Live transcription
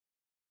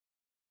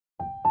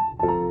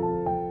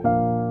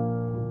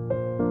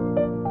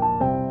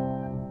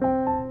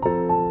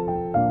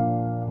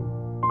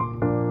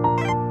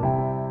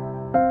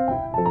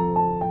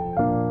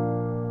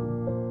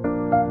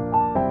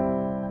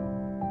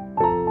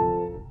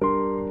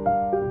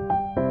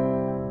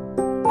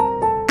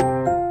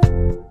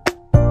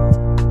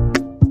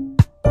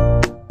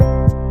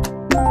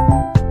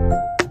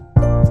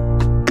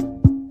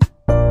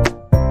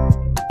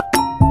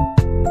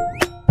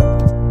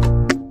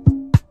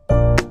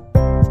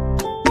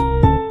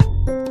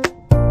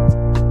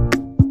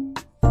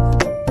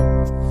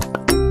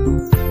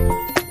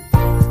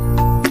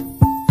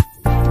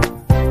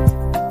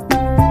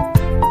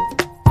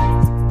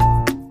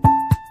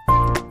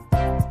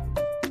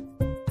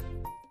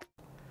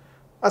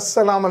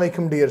Assalamu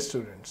alaikum dear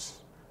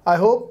students. I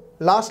hope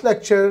last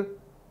lecture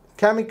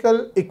chemical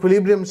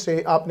equilibrium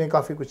से आपने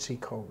काफ़ी कुछ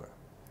सीखा होगा।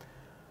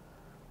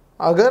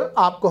 अगर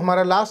आपको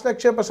हमारा लास्ट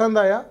लेक्चर पसंद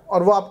आया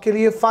और वो आपके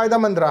लिए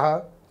फ़ायदेमंद रहा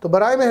तो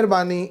बराए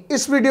मेहरबानी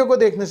इस वीडियो को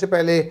देखने से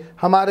पहले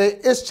हमारे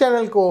इस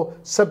चैनल को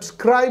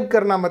सब्सक्राइब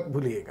करना मत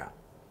भूलिएगा।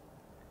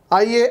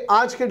 आइए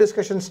आज के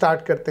डिस्कशन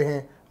स्टार्ट करते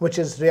हैं, which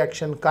is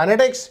reaction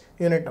kinetics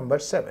unit number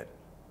 7।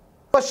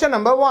 Question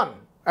number 1,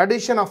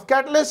 addition of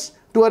catalyst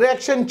to a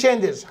reaction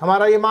changes.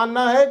 हमारा ये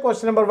मानना है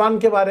क्वेश्चन नंबर 1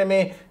 के बारे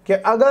में कि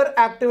अगर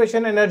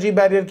एक्टिवेशन एनर्जी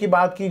बैरियर की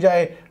बात की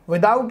जाए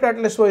विदाउट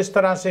कैटलिस्ट वो इस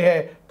तरह से है,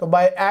 तो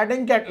by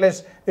adding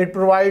catalyst it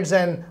provides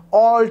an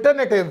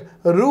alternative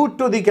root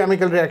two the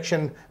chemical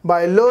reaction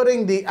by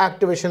lowering the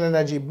activation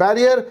energy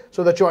barrier,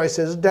 so the choice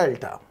is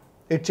delta,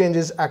 it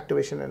changes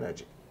activation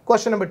energy.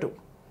 Question number 2,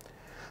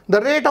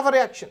 the rate of a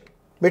reaction.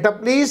 बेटा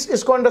please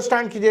इसको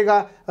understand कीजिएगा,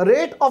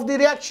 rate of the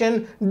reaction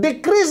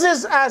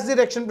decreases as the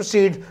reaction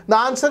proceed. The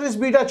answer is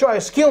beta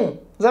choice. क्यों?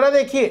 जरा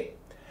देखिए,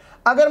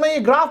 अगर मैं ये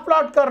graph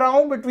plot कर रहा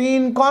हूं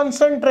बिटवीन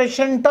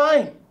कॉन्सेंट्रेशन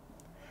टाइम,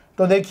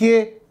 तो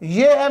देखिए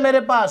ये है मेरे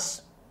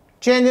पास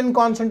चेंज इन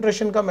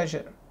कॉन्सेंट्रेशन का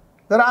मेजर।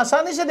 जरा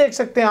आसानी से देख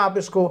सकते हैं आप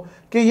इसको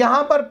कि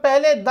यहां पर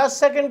पहले 10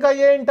 सेकंड का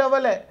ये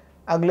इंटरवल है,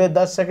 अगले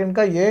 10 सेकंड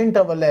का ये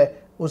इंटरवल है,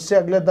 उससे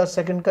अगले 10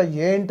 सेकंड का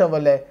ये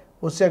इंटरवल है,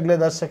 उससे अगले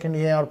 10 सेकंड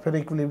ये है और फिर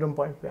इक्विलिब्रियम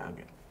पॉइंट पे आ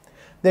गए।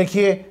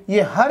 देखिए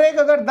ये हर एक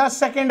अगर 10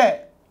 सेकंड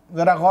है,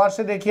 जरा गौर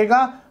से देखिएगा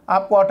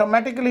आपको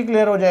ऑटोमेटिकली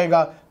क्लियर हो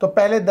जाएगा। तो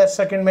पहले 10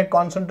 सेकंड में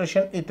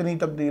कॉन्सेंट्रेशन इतनी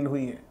तब्दील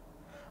हुई है,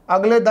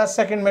 अगले 10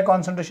 सेकंड में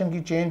कॉन्सेंट्रेशन की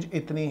चेंज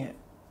इतनी है,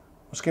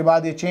 उसके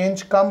बाद ये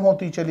चेंज कम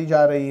होती चली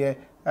जा रही है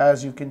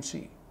एज यू कैन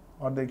सी,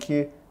 और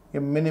देखिए ये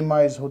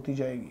मिनिमाइज होती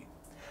जाएगी।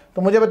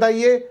 तो मुझे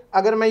बताइए,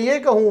 अगर मैं ये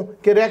कहूं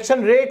कि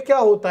रिएक्शन रेट क्या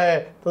होता है,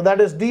 तो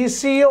दैट इज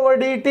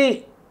dc/dt,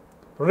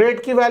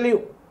 रेट की वैल्यू।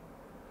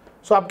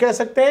 सो आप कह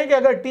सकते हैं कि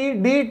अगर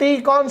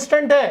dt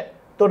कांस्टेंट है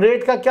तो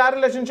रेट का क्या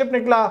रिलेशनशिप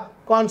निकला,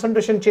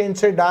 कॉन्सेंट्रेशन चेंज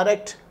से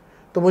डायरेक्ट।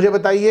 तो मुझे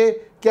बताइए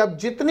कि अब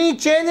जितनी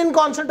चेंज इन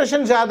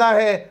कॉन्सेंट्रेशन ज्यादा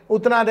है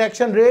उतना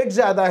रिएक्शन रेट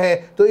ज्यादा है,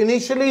 तो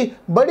इनिशियली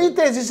बड़ी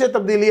तेजी से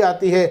तब्दीली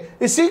आती है।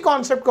 इसी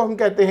कॉन्सेप्ट को हम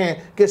कहते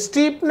हैं कि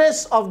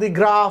steepness of the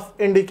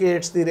graph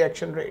indicates the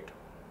reaction rate.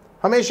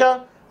 हमेशा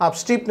आप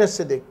स्टीपनेस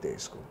से देखते हैं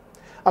इसको।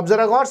 अब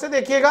जरा गौर से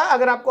देखिएगा,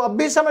 अगर आपको अब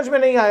भी समझ में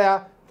नहीं आया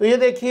तो ये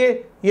देखिए,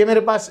 ये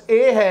मेरे पास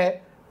A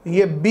है,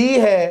 ये B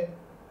है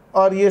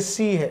और ये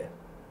C है।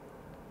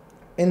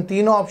 इन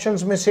तीनों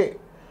ऑप्शंस में से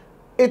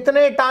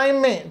इतने टाइम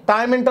में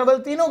टाइम इंटरवल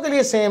तीनों के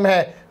लिए सेम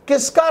है,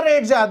 किसका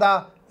रेट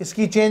ज़्यादा?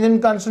 इसकी चेंज इन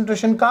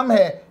कॉन्सेंट्रेशन कम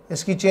है,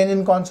 इसकी चेंज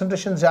इन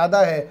कॉन्सेंट्रेशन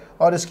ज़्यादा है,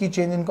 और इसकी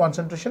चेंज इन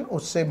कॉन्सेंट्रेशन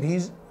उससे भी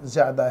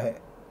ज़्यादा है।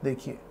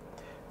 देखिए,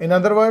 इन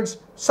अदर वर्ड्स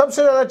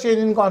सबसे ज़्यादा चेंज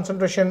इन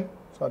कॉन्सेंट्रेशन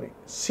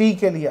C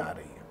के लिए आ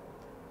रही है।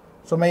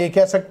 सो मैं ये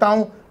कह सकता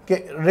हूँ कि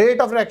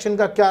रेट ऑफ रिएक्शन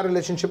का क्या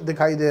रिलेशनशिप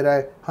दिखाई दे रहा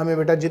है हमें?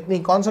 बेटा जितनी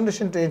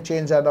कॉन्सेंट्रेशन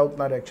चेंज ज्यादा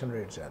उतना रिएक्शन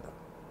रेट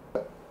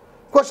ज्यादा।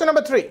 Question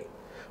number 3,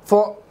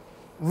 for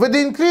with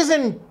increase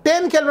in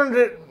 10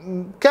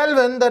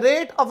 Kelvin the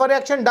rate of a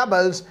reaction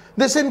doubles.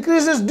 This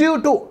increase is due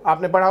to,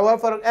 आपने पढ़ा हुआ,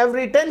 for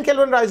every 10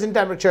 Kelvin rise in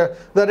temperature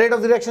the rate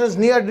of the reaction is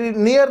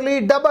nearly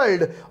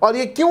doubled. और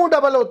ये क्यों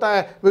double होता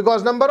है?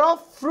 Because number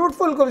of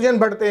fruitful collision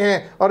बढ़ते हैं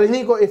और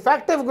इन्हीं को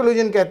effective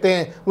collision कहते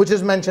हैं, which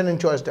is mentioned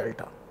in choice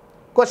delta.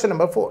 Question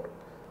number 4,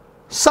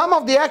 sum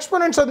of the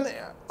exponents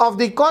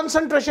of the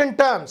concentration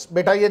terms.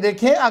 बेटा ये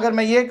देखिए, अगर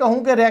मैं ये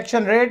कहूँ कि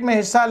रिएक्शन रेट में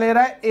हिस्सा ले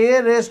रहा है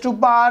a raised to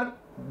power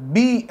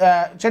b,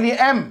 चलिए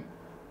m,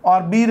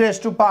 और b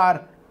raised to power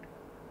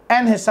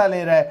n हिस्सा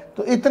ले रहा है,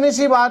 तो इतनी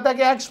सी बात है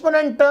कि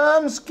एक्सपोनेंट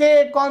टर्म्स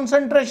के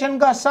कॉन्सेंट्रेशन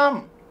का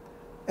सम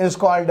is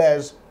called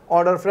as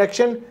order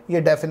fraction.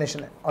 ये डेफिनेशन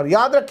है, और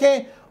याद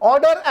रखें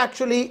ऑर्डर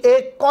एक्चुअली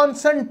एक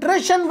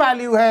कॉन्सेंट्रेशन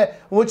वैल्यू है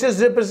which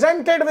is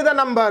represented with a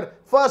number,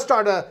 first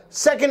order,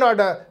 second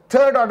order,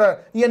 third order.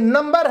 ये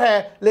नंबर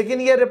है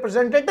लेकिन ये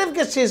रिप्रेजेंटेटिव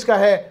किस चीज का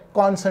है?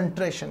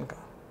 कॉन्सेंट्रेशन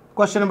का।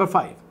 Question number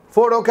 5,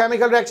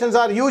 photochemical reactions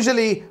are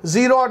usually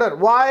zero order.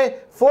 Why?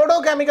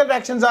 Photochemical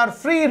reactions are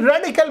free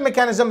radical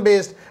mechanism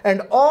based,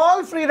 and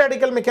all free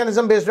radical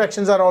mechanism based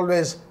reactions are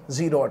always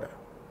zero order.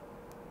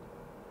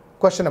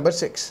 Question number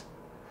 6,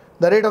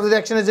 the rate of the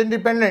reaction is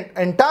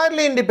independent,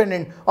 entirely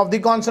independent of the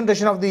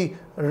concentration of the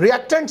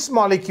reactants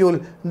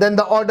molecule. Then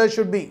the order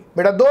should be,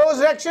 beta,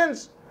 those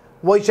reactions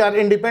which are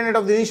independent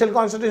of the initial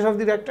concentration of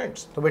the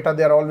reactants, तो बेटा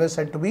they are always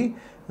said to be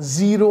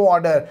zero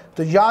order.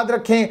 तो याद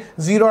रखें,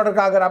 zero order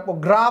का अगर आपको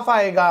graph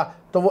आएगा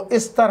तो वो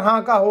इस तरह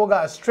का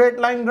होगा, स्ट्रेट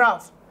लाइन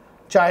ग्राफ।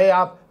 चाहे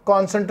आप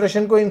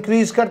कॉन्सेंट्रेशन को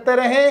इंक्रीज करते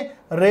रहें,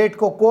 रेट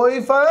को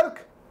कोई फर्क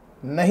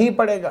नहीं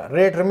पड़ेगा,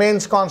 rate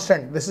remains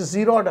constant. This is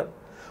zero order.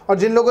 और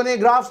जिन लोगों ने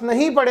ग्राफ्स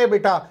नहीं पढ़े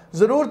बेटा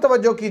जरूर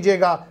तवज्जो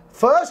कीजिएगा,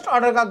 फर्स्ट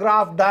ऑर्डर का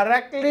ग्राफ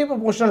डायरेक्टली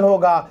प्रोपोर्शनल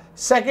होगा,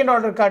 सेकंड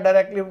ऑर्डर का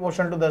directly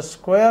proportional to the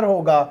square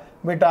होगा।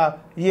 बेटा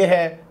ये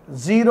है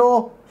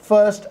 0,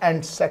 first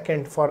and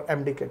second for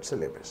MDCAT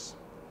syllabus.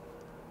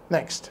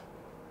 Next,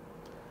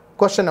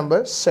 question number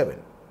 7,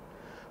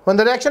 when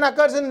the reaction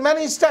occurs in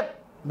many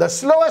steps the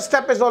slowest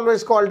step is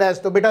always called as,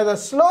 तो बेटा the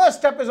slowest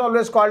step is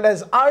always called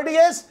as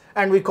RDS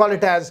and we call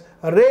it as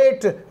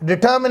rate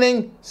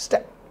determining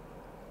step.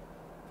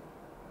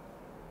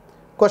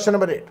 Question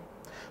number 8.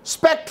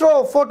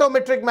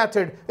 Spectrophotometric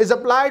method is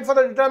applied for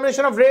the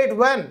determination of rate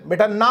when,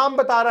 बेटा नाम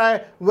बता रहा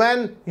है,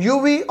 when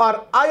UV और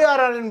IR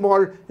are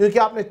involved, क्योंकि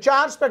आपने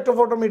 4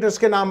 स्पेक्ट्रोफोटोमीटर्स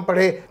के नाम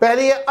पढ़े.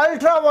 पहली है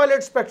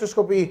ultraviolet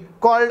spectroscopy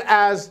called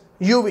as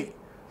UV,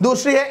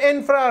 दूसरी है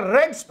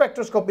infrared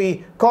spectroscopy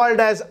called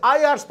as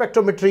IR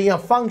spectrometry या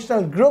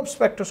फंक्शनल ग्रुप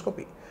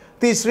स्पेक्ट्रोस्कोपी,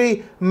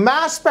 तीसरी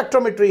मास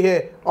स्पेक्ट्रोमेट्री है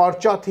और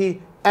चौथी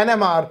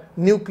NMR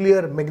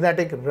nuclear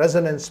magnetic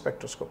resonance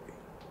spectroscopy.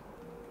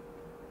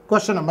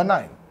 Question number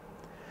 9.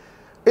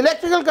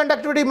 Electrical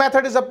conductivity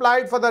method is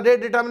applied for the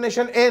rate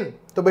determination in,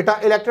 तो बेटा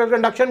electrical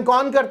conduction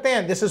कौन करते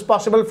हैं? This is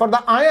possible for the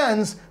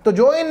ions, तो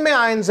जो इनमें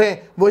आयंस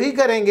हैं वही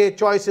करेंगे.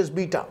 Choice is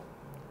beta.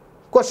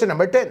 Question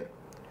number 10.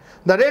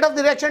 The rate of the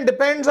reaction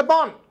depends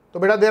upon, तो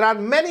बेटा there are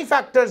many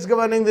factors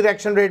governing the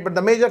reaction rate but the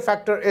major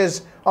factor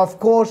is of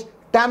course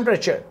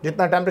temperature.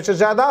 जितना temperature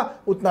ज्यादा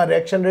उतना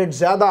रिएक्शन रेट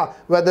ज्यादा,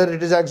 whether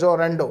it is एक्सो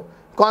और endo.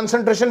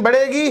 Concentration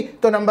बढ़ेगी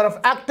तो number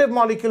of active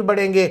molecule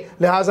बढ़ेंगे,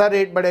 लिहाजा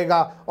रेट बढ़ेगा,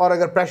 और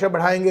अगर प्रेशर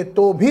बढ़ाएंगे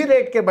तो भी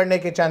रेट के बढ़ने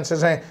के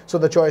चांसेस हैं. So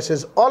the choice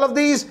is all of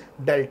these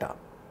delta.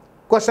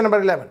 Question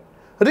number 11.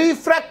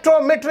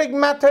 रिफ्रैक्टोमेट्रिक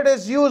method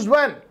is used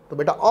when, तो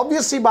बेटा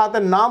ऑब्वियस सी बात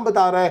है, नाम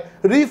बता रहा है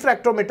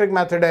रिफ्रैक्टोमेट्रिक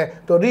मेथड है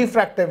तो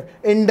रिफ्रैक्टिव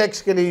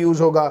इंडेक्स के लिए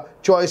यूज होगा.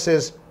 Choice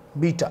is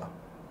beta.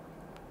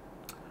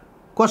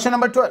 Question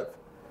number 12.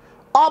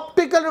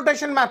 Optical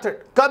rotation method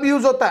कब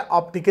यूज होता है?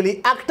 ऑप्टिकली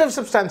एक्टिव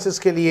सब्सटेंसेस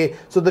के लिए.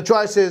 So the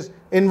choice is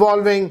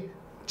involving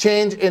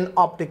change in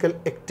optical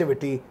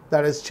activity,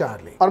 that is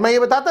Charlie. और मैं ये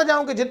बताता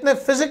जाऊं कि जितने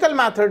फिजिकल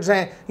मेथड्स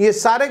हैं ये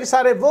सारे के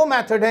सारे वो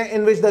मेथड हैं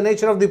इन which the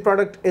nature of the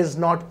product is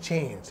not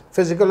change.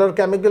 Physical और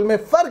केमिकल में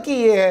फर्क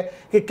ये है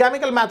कि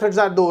chemical methods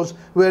are those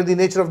where the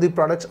nature of the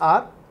products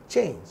are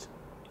change.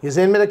 ये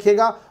ज़हन में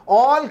रखिएगा.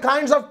 All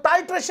kinds of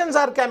titrations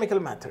are chemical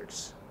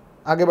methods.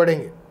 आगे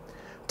बढ़ेंगे.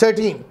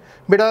 13.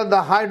 बेटा the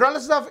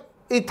hydrolysis of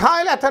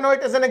ethyl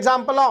ethanoate is an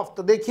example of,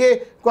 तो देखिए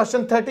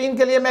क्वेश्चन 13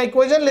 के लिए मैं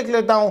इक्वेशन लिख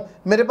लेता हूं.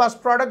 मेरे पास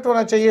प्रोडक्ट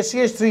होना चाहिए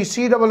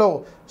CH3COO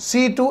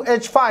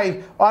C2H5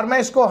 और मैं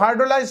इसको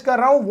हाइड्रोलाइज कर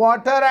रहा हूं,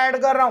 वाटर ऐड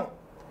कर रहा हूं.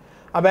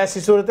 अब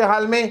ऐसी सूरत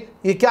हाल में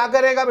ये क्या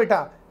करेगा बेटा?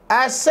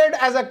 Acid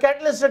as a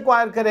catalyst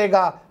require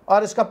करेगा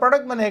और इसका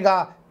प्रोडक्ट बनेगा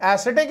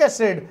एसिटिक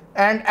एसिड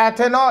एंड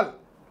एथेनॉल.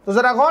 तो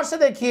जरा गौर से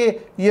देखिए,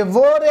 ये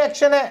वो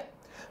रिएक्शन है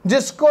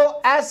जिसको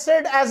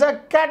acid as a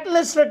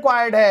catalyst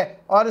required है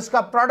और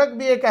इसका प्रोडक्ट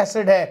भी एक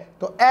एसिड है.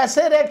 तो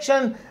ऐसे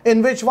reaction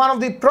in which one of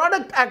the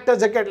product act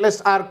as a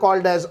catalyst are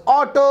called as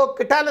auto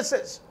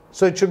catalysis.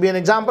 So it should be an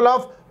example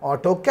of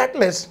auto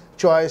catalyst.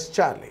 Choice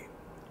Charlie.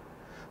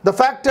 The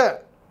factor,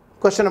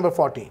 question number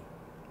 14.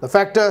 The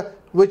factor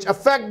which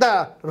affect the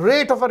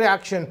rate of a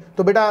reaction,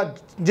 तो बेटा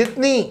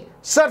जितनी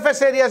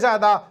surface area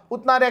ज्यादा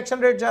उतना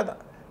reaction rate ज्यादा.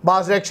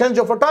 बाज reaction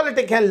जो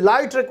photolytic हैं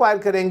light require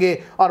करेंगे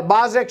और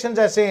बाज रिएक्शन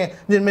ऐसे हैं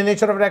जिनमें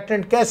नेचर ऑफ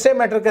रिएक्टेंट कैसे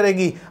मैटर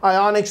करेगी.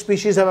 Ionic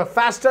species have a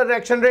faster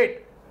reaction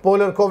rate,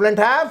 polar covalent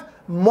have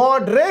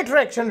moderate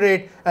reaction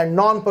rate and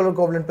non-polar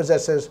covalent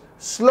possesses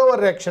slower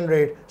reaction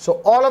rate.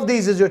 So all of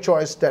these is your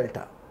choice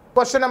delta.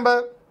 Question number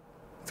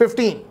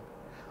 15.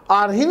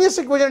 Arrhenius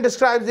equation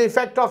describes the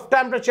effect of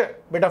temperature.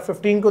 बेटा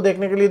 15 को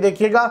देखने के लिए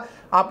देखिएगा,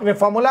 आपने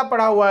formula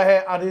पढ़ा हुआ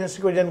है Arrhenius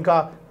equation का,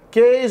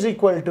 K is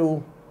equal to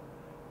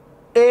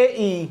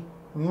AE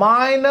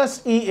minus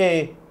EA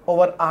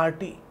over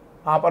RT.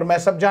 आप और मैं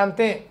सब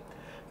जानते हैं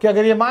कि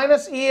अगर ये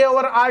माइनस EA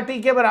over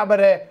RT के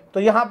बराबर है तो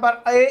यहाँ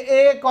पर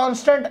A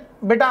कांस्टेंट,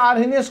 बेटा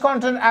Arrhenius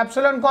constant,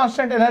 epsilon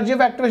constant, energy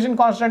of activation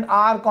constant,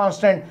 R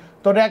constant,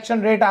 तो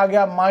रिएक्शन रेट आ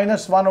गया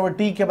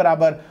 -1/T के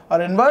बराबर.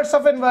 और inverse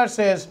of inverse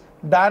is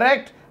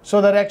direct. So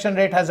the reaction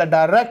rate has a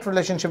direct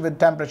relationship with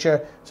temperature.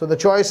 So the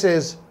choice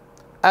is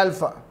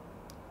alpha.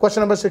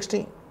 Question number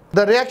 16.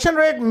 The reaction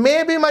rate may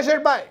be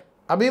measured by,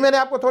 अभी मैंने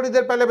आपको थोड़ी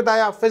देर पहले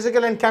बताया,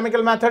 physical and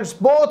chemical methods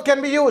both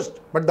can be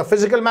used, but the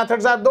physical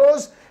methods are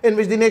those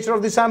in which the nature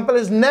of the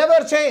sample is never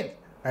changed,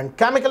 and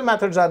chemical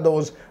methods are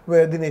those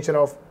where the nature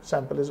of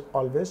sample is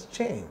always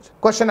changed.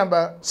 Question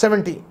number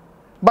 17.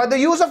 By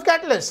the use of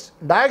catalyst,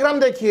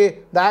 diagram देखिए,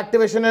 the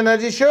activation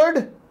energy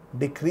should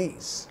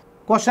decrease.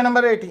 Question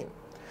number 18.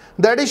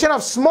 The addition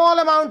of small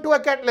amount to a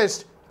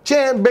catalyst,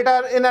 बेटा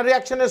in a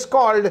reaction is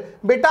called,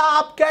 बेटा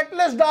आप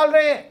catalyst डाल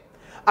रहे हैं,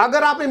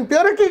 अगर आप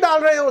impurity डाल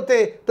रहे होते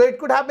तो it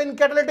could have been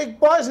catalytic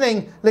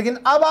poisoning, लेकिन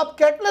अब आप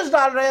catalyst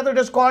डाल रहे हैं तो it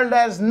is called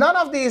as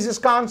none of these.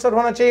 इसका आंसर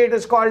होना चाहिए, it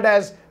is called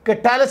as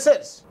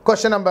catalysis.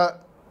 Question number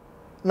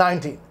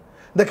 19.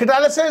 The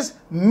catalysis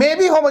may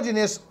be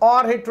homogeneous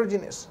or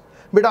heterogeneous.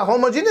 बेटा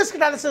homogeneous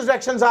catalysis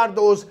reactions are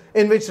those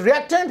in which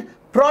reactant,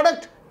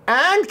 product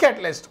and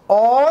catalyst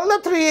all the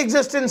three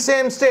exist in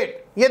same state.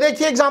 ये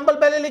देखिए example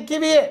पहले लिखी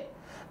हुई है,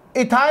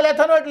 ethyl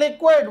ethanoate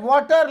liquid,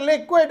 water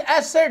liquid,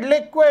 acid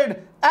liquid,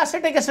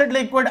 acetic acid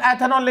liquid,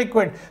 ethanol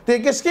liquid. तो ये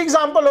किसकी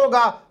example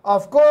होगा?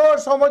 ऑफ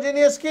कोर्स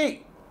होमोजेनियस की.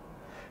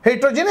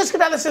 हेट्रोजेनियस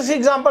कैटालिसिस की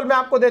एग्जांपल मैं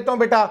आपको देता हूं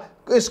बेटा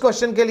इस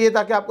क्वेश्चन के लिए,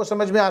 ताकि आपको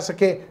समझ में आ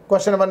सके।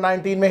 क्वेश्चन नंबर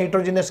 19 में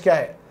हेट्रोजेनियस क्या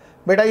है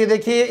बेटा, ये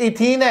देखिए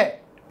इथीन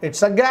है,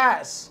 it's a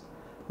gas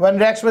when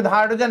reacts with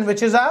hydrogen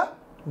which is a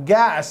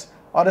gas,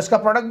 और इसका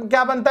प्रोडक्ट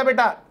क्या बनता है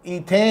बेटा,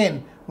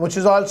 ethane which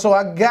is also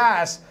a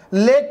gas.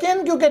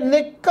 लेकिन क्योंकि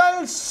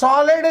निकल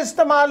सॉलिड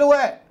इस्तेमाल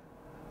हुआ है,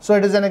 so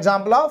it is an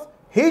example of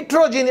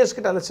heterogeneous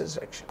catalysis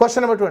reaction.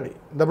 Question number 20.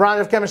 The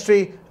branch of chemistry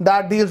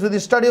that deals with the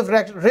study of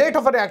rate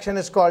of a reaction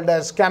is called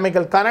as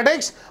chemical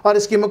kinetics. और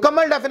इसकी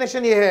मुकम्मल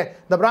definition ये है,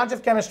 the branch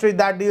of chemistry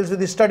that deals with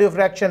the study of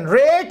reaction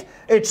rate,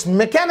 its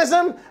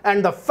mechanism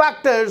and the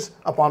factors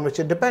upon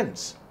which it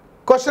depends.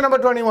 Question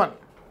number 21.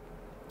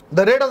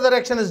 The rate of the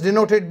reaction is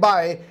denoted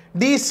by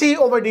dc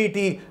over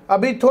dt.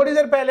 अभी थोड़ी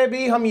देर पहले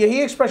भी हम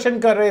यही expression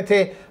कर रहे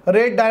थे,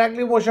 rate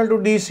directly proportional to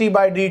dc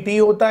by dt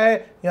होता है,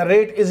 या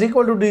rate is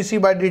equal to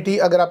dc by dt।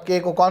 अगर आप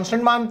k को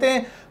कांस्टेंट मानते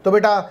हैं तो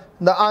बेटा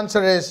the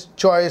answer is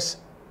choice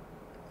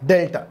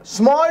delta.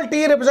 Small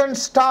t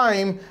represents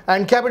time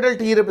and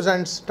capital T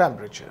represents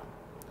temperature.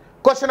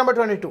 Question number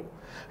 22.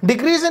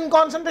 Decrease in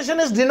concentration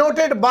is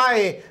denoted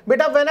by,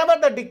 beta whenever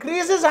the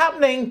decrease is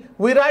happening,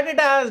 we write it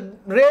as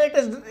rate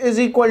is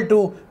equal to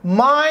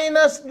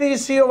minus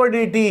dc over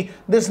dt.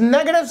 This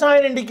negative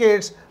sign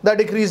indicates the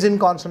decrease in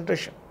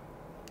concentration.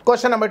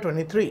 Question number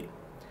 23.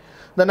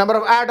 The number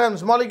of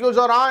atoms, molecules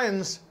or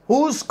ions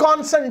whose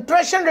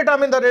concentration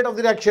determine the rate of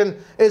the reaction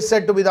is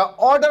said to be the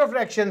order of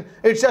reaction.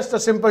 It's just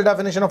a simple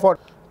definition of order.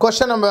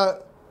 Question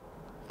number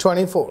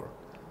 24.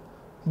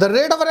 The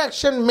rate of a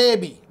reaction may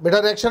be, बेटा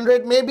reaction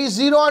rate may be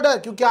zero order,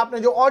 क्योंकि आपने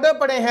जो order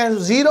पढ़े हैं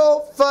zero,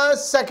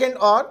 first, second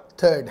और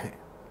third हैं.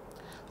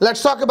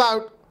 Let's talk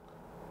about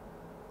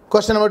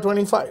question number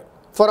 25.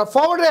 For a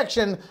forward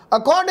reaction,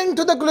 according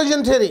to the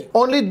collision theory,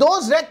 only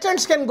those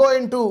reactants can go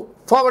into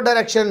forward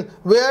direction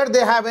where they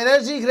have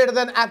energy greater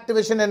than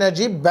activation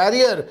energy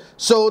barrier.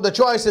 So the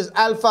choice is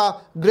alpha,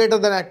 greater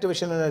than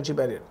activation energy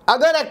barrier.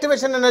 अगर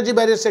activation energy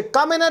barrier से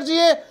कम energy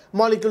है,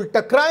 molecule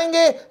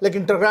टकराएंगे,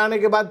 लेकिन टकराने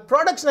के बाद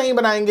products नहीं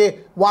बनाएंगे,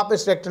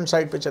 वापस reactant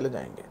side पे चले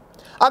जाएंगे।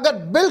 अगर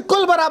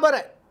बिल्कुल बराबर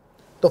है,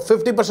 तो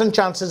 50%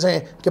 chances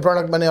हैं कि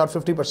product बने और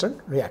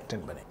 50%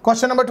 reactant बने।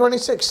 Question number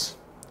 26.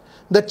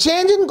 The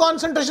change in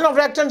concentration of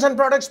reactants and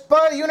products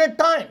per unit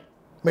time.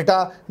 बेटा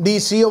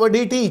dc over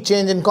dt,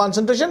 change in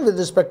concentration with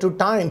respect to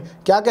time,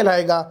 क्या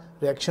कहलाएगा,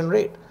 reaction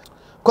rate.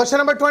 Question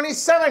number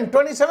 27.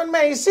 27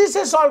 मैं इसी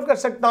से solve कर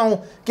सकता हूं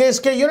कि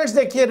इसके units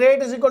देखिए,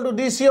 rate is equal to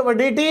dc over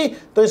dt,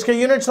 तो इसके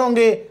units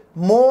होंगे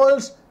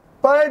moles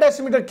per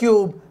decimeter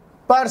cube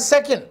per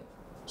second.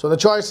 So the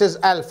choice is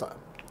alpha.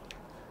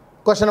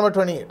 Question number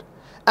 28.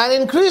 An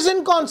increase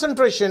in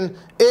concentration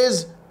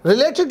is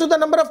related to the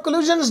number of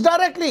collisions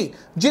directly.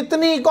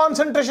 जितनी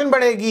concentration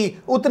बढ़ेगी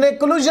उतने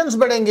collisions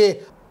बढ़ेंगे।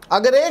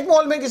 अगर एक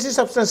मोल में किसी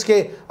सब्सटेंस के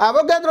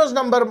एवोगाड्रोस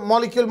नंबर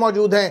मॉलिक्यूल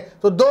मौजूद हैं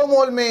तो 2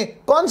 मोल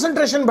में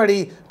कॉन्सेंट्रेशन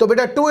बढ़ी तो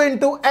बेटा 2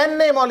 into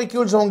n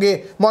मॉलिक्यूल्स होंगे।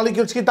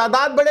 मॉलिक्यूल्स की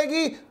तादाद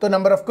बढ़ेगी तो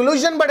नंबर ऑफ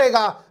कोलिजन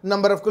बढ़ेगा,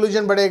 नंबर ऑफ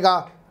कोलिजन बढ़ेगा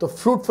तो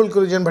फ्रूटफुल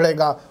कोलिजन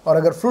बढ़ेगा, और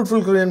अगर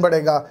फ्रूटफुल कोलिजन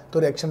बढ़ेगा तो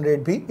रिएक्शन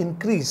रेट भी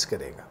इंक्रीज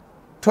करेगा।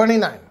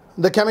 29.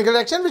 The chemical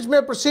reaction which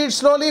may proceed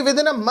slowly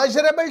within a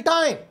measurable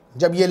time.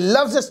 जब ये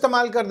लफ्ज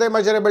इस्तेमाल कर दे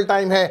measurable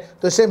time है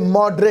तो इसे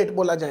moderate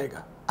बोला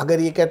जाएगा। अगर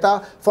ये कहता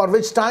for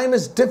which time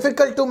is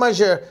difficult to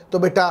measure तो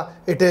बेटा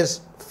it is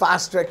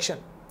fast reaction,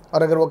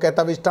 और अगर वो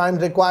कहता which time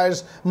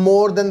requires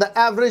more than the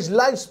average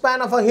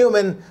lifespan of a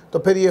human तो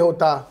फिर ये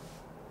होता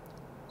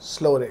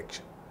slow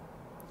reaction.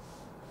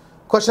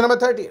 Question number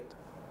 30.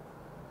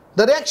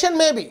 The reaction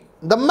may be,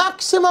 the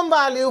maximum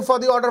value for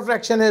the order of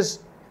reaction is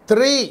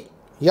 3.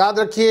 याद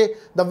रखिए,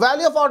 the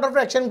value of order of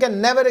reaction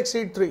can never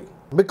exceed 3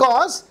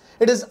 because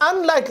it is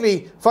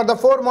unlikely for the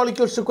 4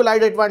 molecules to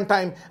collide at one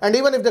time, and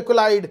even if they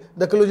collide,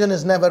 the collision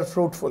is never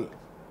fruitful.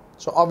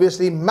 So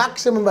obviously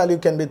maximum value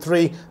can be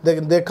 3.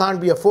 There can't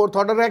be a 4th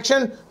order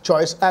reaction.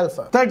 Choice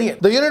alpha.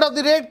 30th. The unit of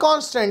the rate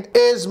constant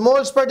is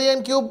moles per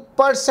dm cube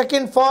per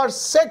second for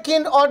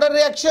second order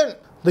reaction.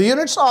 The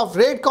units of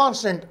rate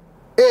constant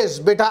is,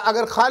 बेटा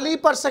अगर खाली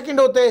per second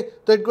होते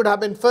तो it could have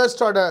been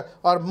first order,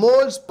 और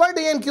moles per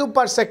dm cube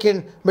per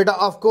second बेटा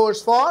of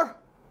course for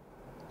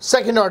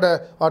second order,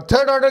 और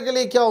third order के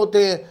लिए क्या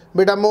होते हैं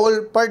बेटा mole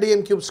per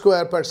dm cube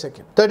square per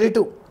second.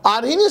 32.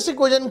 Arrhenius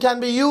equation can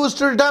be used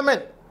to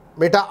determine,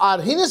 बेटा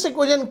Arrhenius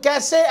equation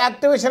कैसे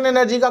एक्टिवेशन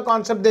एनर्जी का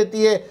कॉन्सेप्ट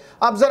देती है।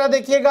 अब जरा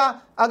देखिएगा,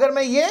 अगर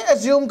मैं ये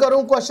एज्यूम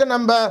करूं क्वेश्चन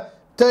नंबर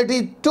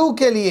 32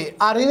 के लिए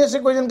Arrhenius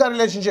equation का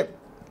relationship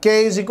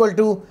K is equal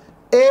to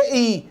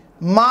AE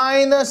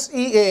minus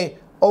EA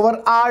over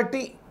RT।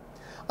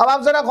 अब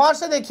आप जरा गौर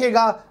से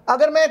देखिएगा,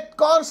 अगर मैं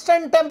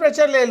कांस्टेंट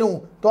टेम्परेचर ले लूं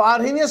तो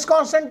Arrhenius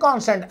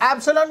कांस्टेंट,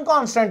 एप्सिलॉन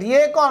कांस्टेंट,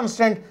 ये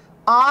constant,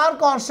 R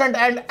constant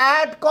and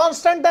at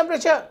constant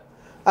temperature.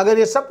 अगर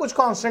ये सब कुछ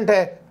कांस्टेंट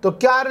है तो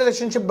क्या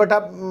रिलेशनशिप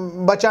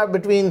बचा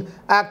between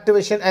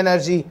activation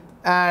energy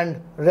and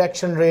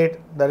reaction rate?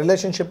 The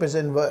relationship is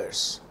inverse,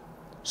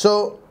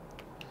 so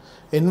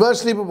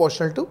inversely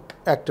proportional to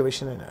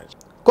activation energy.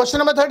 Question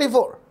number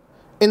 34.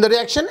 In the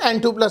reaction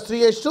N2 plus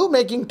 3H2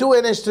 making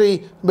 2NH3,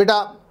 बेटा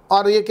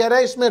और ये कह रहा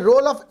है इसमें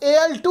रोल ऑफ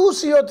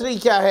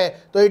Al2CO3 क्या है,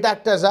 तो it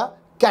act as a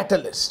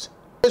catalyst.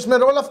 इसमें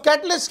रोल ऑफ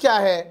कैटलिस्ट क्या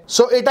है,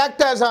 so it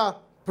act as a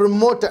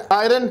promoter.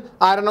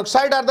 Iron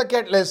oxide are the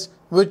catalyst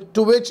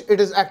to which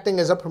it is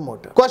acting as a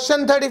promoter.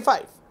 Question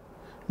 35.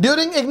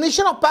 During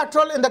ignition of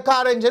petrol in the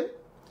car engine,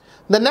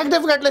 the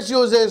negative catalyst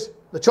used is,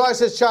 the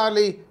choice is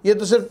Charlie. ये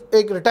तो सिर्फ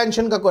एक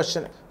retention का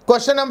question है.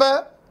 Question number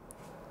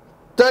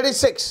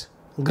 36.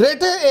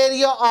 Greater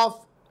area of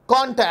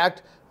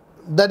contact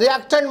the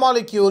reactant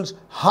molecules,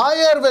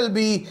 higher will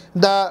be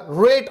the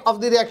rate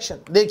of the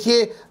reaction.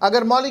 देखिए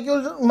अगर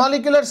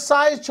molecular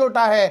size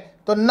छोटा है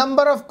तो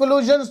number of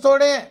collisions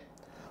थोड़े हैं,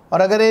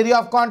 और अगर एरिया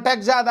ऑफ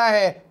कांटेक्ट ज्यादा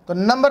है तो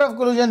नंबर ऑफ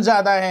कोलिजन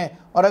ज्यादा हैं,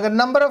 और अगर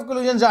नंबर ऑफ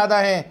कोलिजन ज्यादा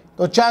हैं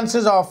तो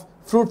चांसेस ऑफ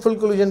फ्रूटफुल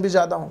कोलिजन भी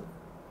ज्यादा होंगे।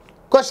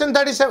 Question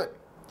 37.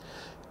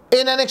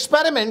 In an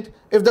experiment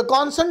if the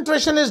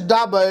concentration is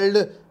doubled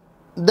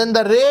then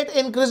the rate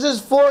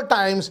increases 4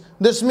 times,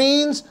 this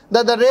means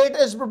that the rate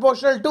is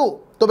proportional to.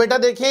 तो बेटा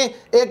देखें,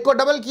 एक को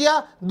डबल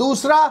किया,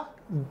 दूसरा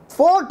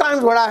 4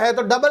 times बढ़ा है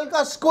तो डबल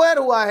का स्क्वायर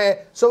हुआ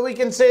है, सो वी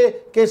कैन से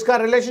कि इसका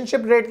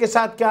रिलेशनशिप रेट के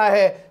साथ क्या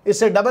है,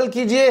 इसे डबल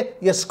कीजिए,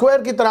 ये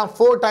स्क्वायर की तरह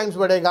 4 times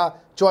बढ़ेगा,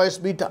 choice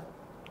beta.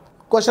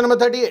 Question number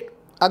 38.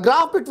 A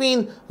graph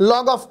between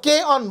log of k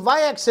on y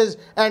axis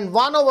and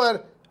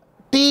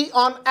 1/t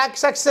on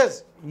x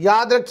axis.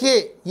 याद रखिए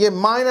ये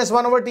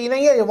 -1/t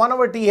नहीं है, ये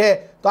 1/t है,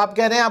 तो आप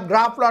कह रहे हैं आप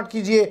ग्राफ प्लॉट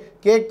कीजिए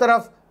कि एक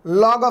तरफ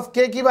log of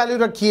k की वैल्यू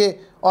रखिए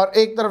और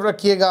एक तरफ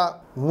रखिएगा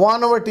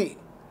 1/t।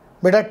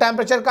 बेटा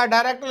टेम्परेचर का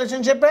डायरेक्ट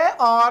रिलेशनशिप है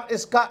और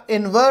इसका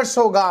इनवर्स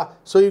होगा,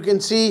 so you can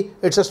see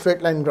it's a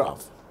straight line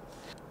graph.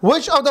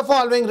 Which of the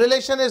following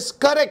relation is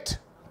correct,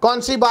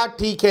 कौन सी बात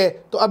ठीक है,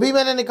 तो अभी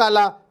मैंने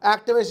निकाला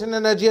activation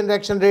energy and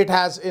reaction rate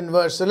has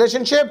inverse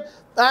relationship.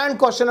 And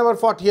question number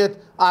 40th,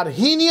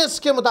 Arrhenius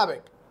के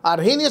मुताबिक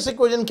Arrhenius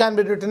equation can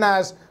be written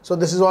as, so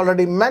this is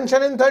already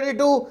mentioned in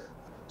 32,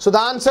 so the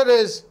answer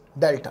is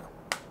delta.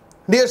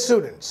 Dear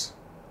students,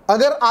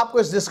 अगर आपको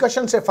इस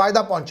discussion से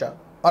फ़ायदा पहुंचा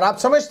और आप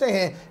समझते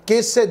हैं कि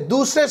इससे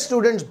दूसरे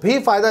स्टूडेंट्स भी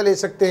फ़ायदा ले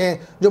सकते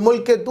हैं जो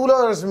मुल्क के तूल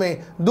और अर्ज़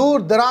में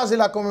दूर दराज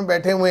इलाकों में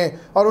बैठे हुए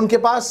हैं और उनके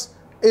पास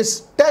इस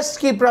टेस्ट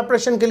की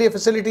प्रिपरेशन के लिए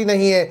फैसिलिटी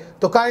नहीं है,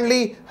 तो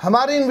काइंडली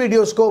हमारे इन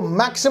वीडियोस को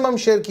मैक्सिमम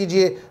शेयर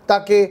कीजिए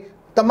ताकि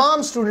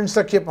तमाम स्टूडेंट्स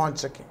तक ये पहुंच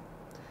सकें।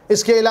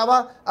 इसके अलावा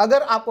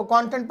अगर आपको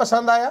कंटेंट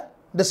पसंद आया,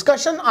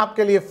 डिस्कशन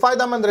आपके लिए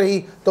फ़ायदेमंद रही,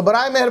 तो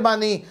बराए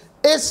मेहरबानी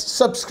इस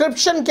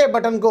सब्सक्रिप्शन के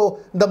बटन को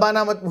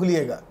दबाना मत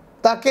भूलिएगा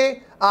ताकि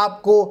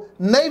आपको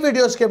नई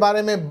वीडियोस के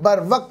बारे में बर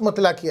वक्त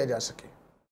मुतला किया जा सके।